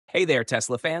Hey there,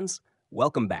 Tesla fans.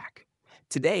 Welcome back.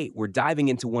 Today, we're diving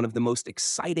into one of the most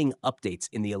exciting updates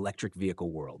in the electric vehicle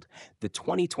world, the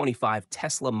 2025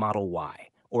 Tesla Model Y,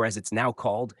 or as it's now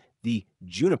called, the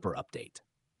Juniper update.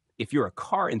 If you're a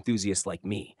car enthusiast like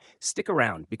me, stick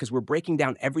around because we're breaking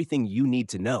down everything you need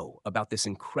to know about this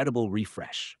incredible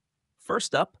refresh.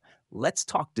 First up, let's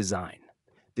talk design.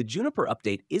 The Juniper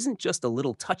update isn't just a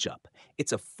little touch up,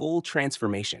 it's a full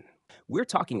transformation. We're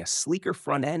talking a sleeker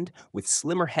front end with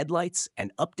slimmer headlights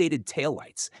and updated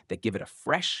taillights that give it a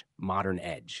fresh, modern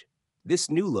edge. This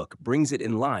new look brings it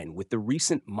in line with the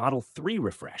recent Model 3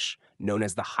 refresh, known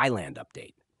as the Highland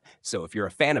update. So if you're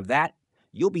a fan of that,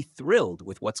 you'll be thrilled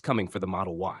with what's coming for the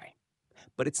Model Y.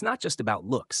 But it's not just about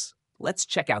looks. Let's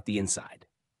check out the inside.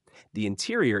 The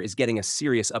interior is getting a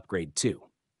serious upgrade too.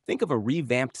 Think of a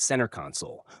revamped center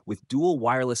console with dual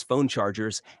wireless phone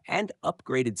chargers and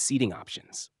upgraded seating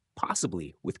options,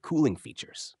 possibly with cooling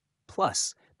features.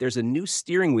 Plus, there's a new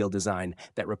steering wheel design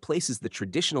that replaces the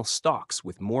traditional stalks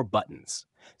with more buttons,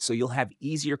 so you'll have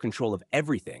easier control of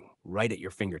everything right at your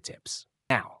fingertips.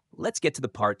 Now, let's get to the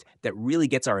part that really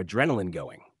gets our adrenaline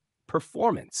going: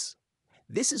 performance.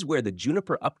 This is where the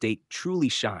Juniper update truly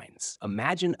shines.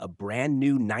 Imagine a brand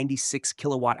new 96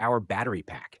 kilowatt hour battery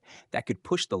pack that could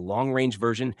push the long range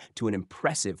version to an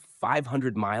impressive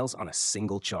 500 miles on a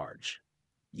single charge.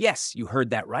 Yes, you heard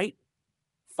that right.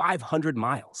 500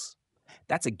 miles.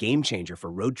 That's a game changer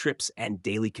for road trips and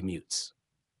daily commutes.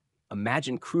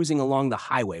 Imagine cruising along the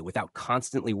highway without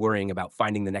constantly worrying about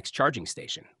finding the next charging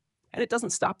station. And it doesn't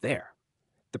stop there.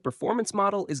 The performance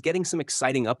model is getting some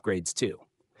exciting upgrades too.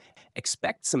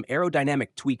 Expect some aerodynamic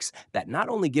tweaks that not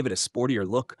only give it a sportier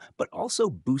look, but also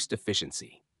boost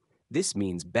efficiency. This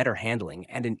means better handling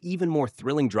and an even more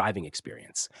thrilling driving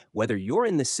experience, whether you're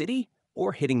in the city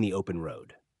or hitting the open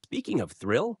road. Speaking of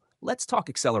thrill, let's talk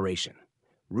acceleration.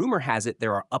 Rumor has it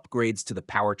there are upgrades to the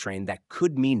powertrain that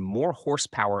could mean more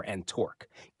horsepower and torque,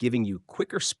 giving you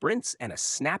quicker sprints and a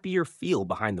snappier feel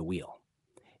behind the wheel.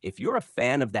 If you're a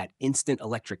fan of that instant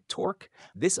electric torque,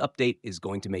 this update is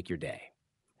going to make your day.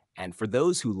 And for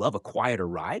those who love a quieter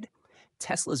ride,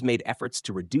 Tesla's made efforts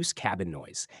to reduce cabin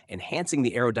noise, enhancing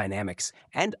the aerodynamics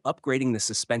and upgrading the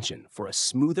suspension for a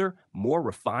smoother, more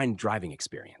refined driving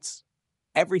experience.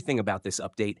 Everything about this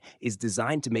update is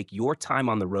designed to make your time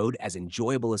on the road as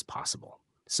enjoyable as possible.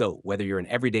 So, whether you're an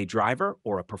everyday driver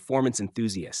or a performance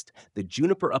enthusiast, the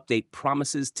Juniper update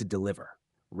promises to deliver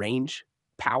range,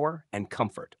 power, and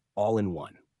comfort all in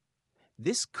one.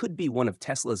 This could be one of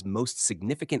Tesla's most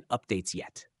significant updates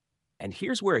yet. And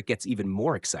here's where it gets even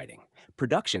more exciting.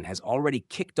 Production has already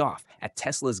kicked off at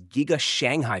Tesla's Giga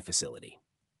Shanghai facility.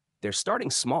 They're starting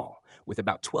small, with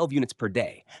about 12 units per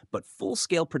day, but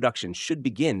full-scale production should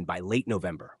begin by late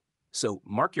November. So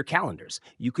mark your calendars.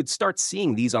 You could start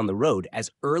seeing these on the road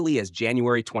as early as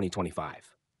January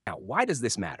 2025. Now, why does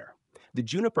this matter? The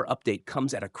Juniper update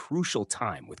comes at a crucial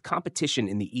time with competition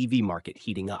in the EV market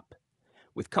heating up.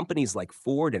 With companies like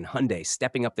Ford and Hyundai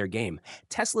stepping up their game,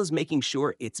 Tesla's making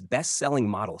sure its best-selling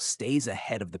model stays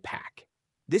ahead of the pack.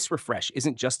 This refresh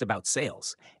isn't just about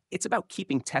sales, it's about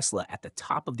keeping Tesla at the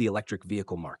top of the electric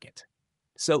vehicle market.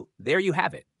 So there you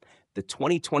have it. The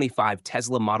 2025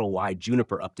 Tesla Model Y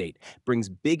Juniper update brings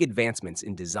big advancements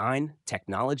in design,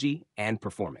 technology, and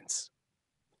performance.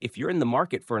 If you're in the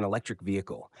market for an electric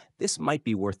vehicle, this might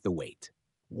be worth the wait.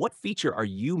 What feature are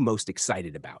you most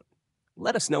excited about?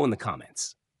 Let us know in the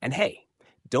comments. And hey,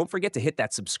 don't forget to hit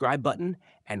that subscribe button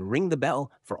and ring the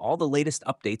bell for all the latest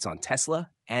updates on Tesla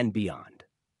and beyond.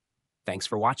 Thanks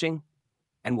for watching,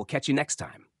 and we'll catch you next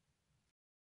time.